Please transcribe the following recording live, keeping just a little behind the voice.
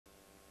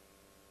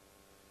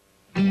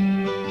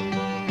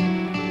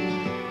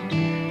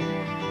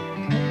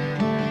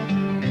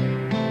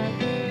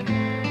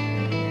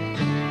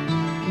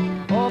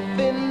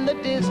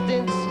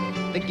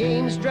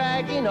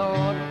dragging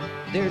on.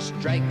 There's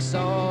strikes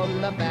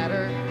on the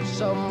batter,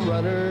 some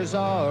runners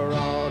are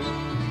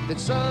on. Then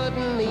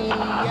suddenly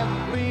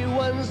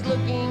everyone's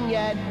looking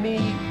at me.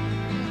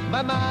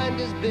 My mind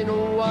has been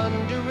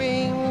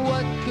wondering,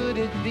 what could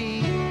it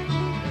be?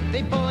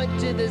 They point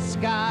to the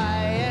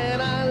sky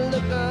and I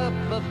look up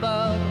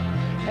above,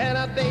 and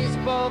a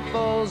baseball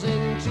falls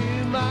into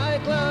my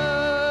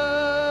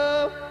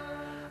glove.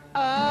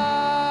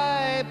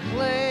 I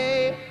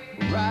play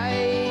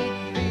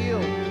right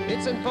field.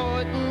 It's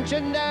important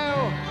to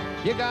know.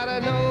 You gotta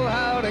know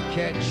how to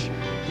catch.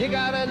 You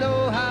gotta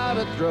know how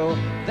to throw.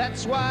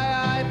 That's why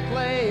I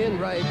play in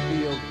right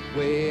field,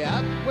 way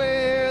out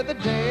where the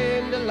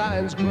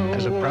dandelions grow.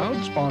 As a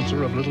proud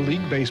sponsor of Little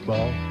League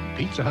Baseball,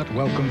 Pizza Hut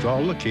welcomes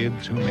all the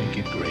kids who make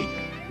it great.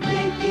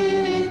 Make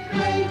it